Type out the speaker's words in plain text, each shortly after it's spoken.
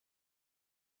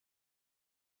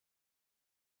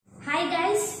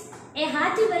A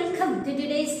hearty welcome to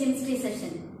today's chemistry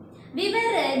session. We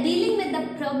were dealing with the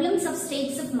problems of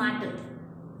states of matter.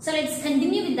 So let's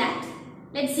continue with that.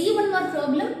 Let's see one more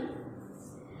problem.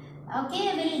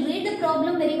 Okay, we'll read the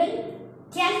problem very well.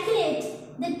 Calculate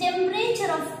the temperature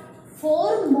of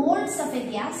 4 moles of a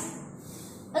gas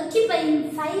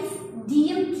occupying 5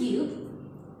 dm cube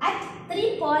at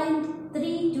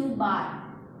 3.32 bar,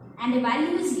 and a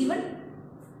value is given.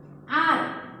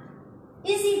 R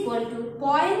is equal to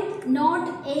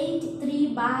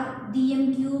 0.083 bar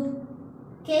dm cube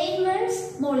K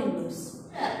inverse mole inverse.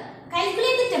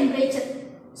 Calculate the temperature.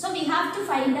 So we have to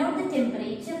find out the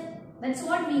temperature. That's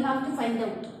what we have to find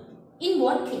out. In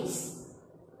what case?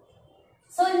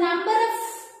 So number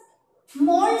of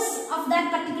moles of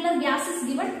that particular gas is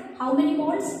given. How many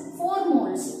moles? 4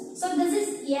 moles. So this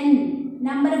is N,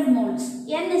 number of moles.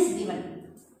 N is given.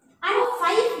 And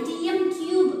 5 dm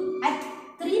cube at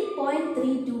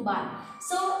 3.32 bar.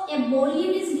 So a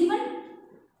volume is given.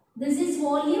 This is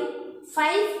volume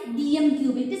 5 dm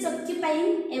cube. It is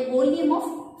occupying a volume of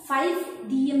 5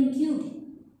 dm cube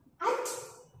at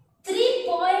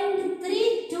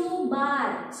 3.32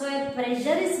 bar. So a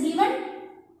pressure is given.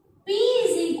 P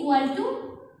is equal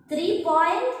to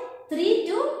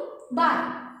 3.32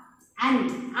 bar.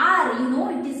 And R, you know,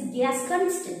 it is gas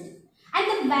constant. And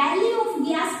the value of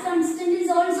gas constant is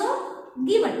also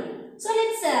given. So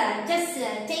let's just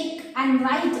take and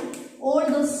write all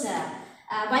those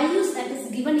values that is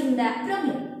given in the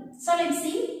problem. So let's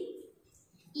see.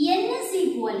 N is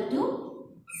equal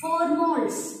to 4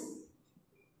 moles.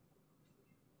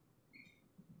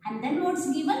 And then what's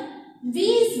given? V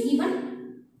is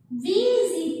given. V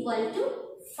is equal to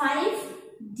 5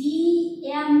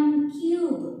 dm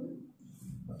cube.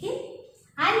 Okay.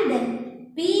 And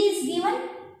then P is given.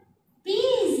 P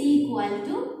is equal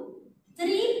to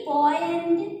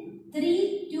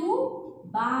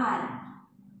 3.32 bar.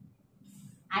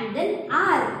 And then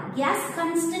R, gas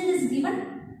constant is given.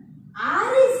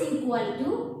 R is equal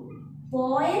to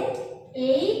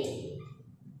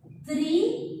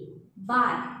 0.83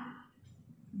 bar.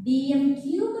 dm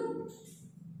cube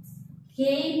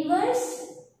K inverse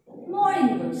mole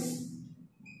inverse.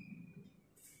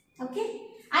 Okay.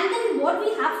 And then what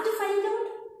we have to find out?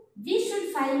 We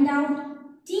should find out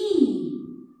T.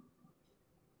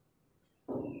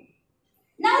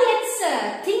 Now let's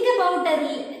think about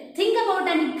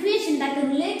an equation that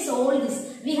relates all this.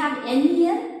 We have N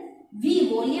here, V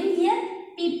volume here,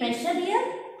 P pressure here,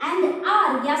 and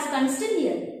R gas constant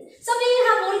here. So we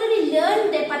have already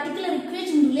learned a particular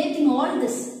equation relating all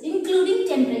this, including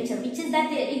temperature, which is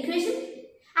that equation,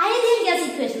 ideal gas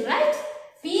equation, right?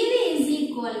 PV is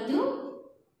equal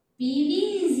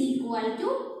to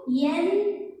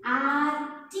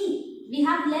nRT. We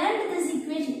have learned this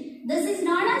equation. This is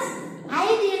known as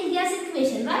ideal gas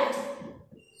equation, right?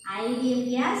 Ideal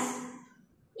gas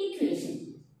equation.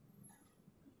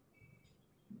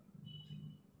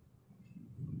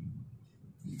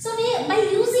 So by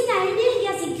using ideal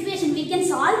gas equation, we can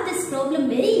solve this problem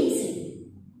very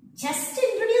easily. Just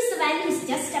introduce the values,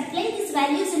 just apply these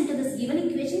values into this given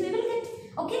equation, we will get.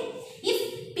 Okay?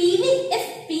 If PV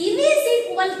is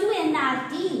equal to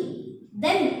nRT,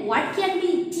 then what can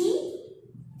be T?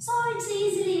 So it's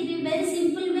easily, very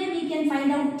simple way we can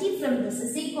find out T from this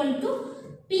is equal to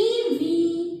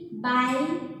PV by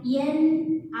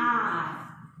nR.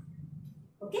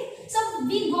 Okay? So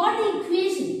we got the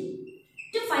equation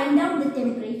to find out the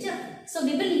temperature. So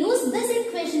we will use this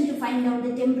equation to find out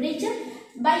the temperature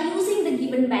by using the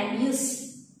given values.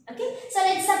 Okay. So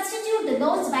let's substitute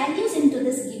those values into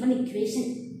this given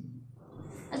equation.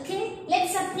 Okay.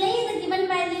 Let's apply the given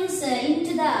values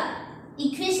into the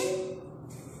equation.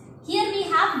 Here we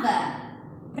have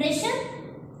pressure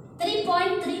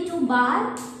 3.32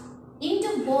 bar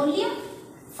into volume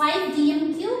 5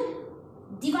 dm cube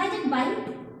divided by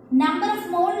number of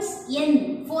moles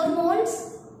N 4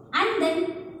 moles, and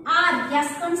then R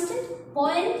gas constant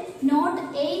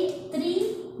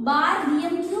 0.083 bar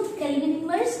dm cube Kelvin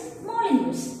inverse mole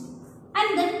inverse.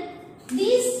 And then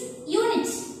these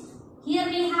units, here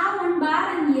we have 1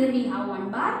 bar and here we have 1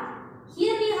 bar,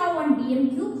 here we have 1 dm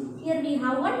cube, here we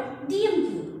have 1 dm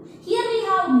cube, here we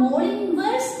have mole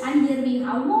inverse and here we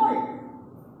have mole,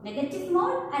 negative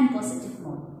mole and positive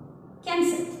mole,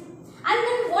 cancel. And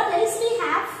then what else we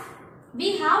have?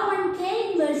 We have 1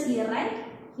 K inverse here, right?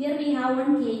 Here we have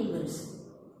 1 K inverse.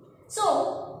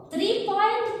 So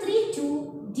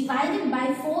 3.32 divided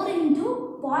by 4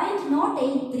 into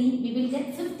 0.083, we will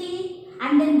get 50,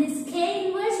 and then this K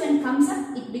inverse when comes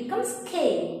up, it becomes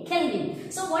K,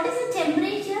 Kelvin. So what is the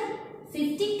temperature?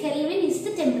 50 Kelvin is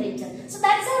the temperature. So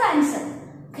that's our answer.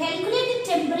 Calculate the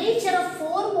temperature of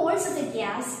 4 moles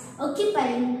gas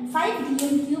occupying 5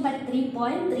 dm cube at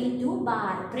 3.32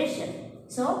 bar pressure.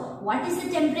 So, what is the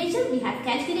temperature? We have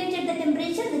calculated the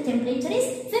temperature. The temperature is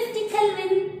 50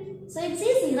 Kelvin. So, it's